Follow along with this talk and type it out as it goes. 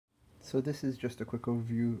So this is just a quick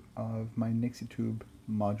overview of my nixie tube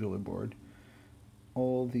modular board.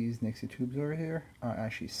 All these nixie tubes over here are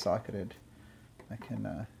actually socketed. I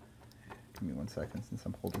can, give me 1 second since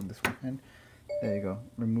I'm holding this one hand. There you go.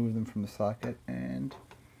 Remove them from the socket and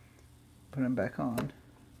put them back on.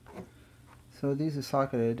 So these are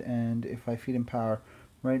socketed, and if I feed in power,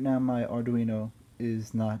 right now my Arduino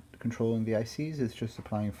is not controlling the ICs, it's just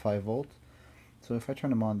applying 5 volts. So if I turn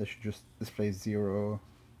them on, they should just display 0.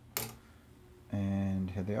 And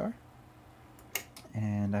here they are.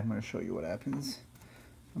 And I'm going to show you what happens.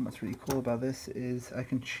 And what's really cool about this is I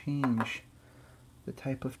can change the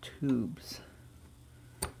type of tubes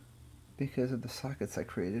because of the sockets I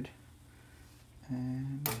created.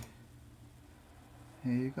 And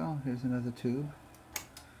here you go. Here's another tube.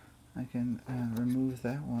 I can remove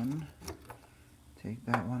that one, take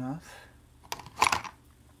that one off,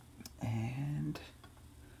 and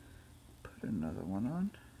put another one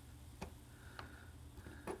on.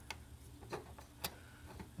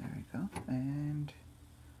 There we go, and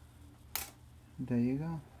there you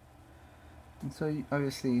go. And so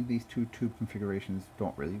obviously these two tube configurations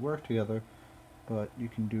don't really work together, but you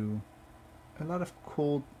can do a lot of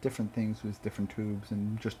cool different things with different tubes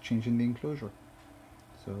and just changing the enclosure.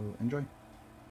 So enjoy.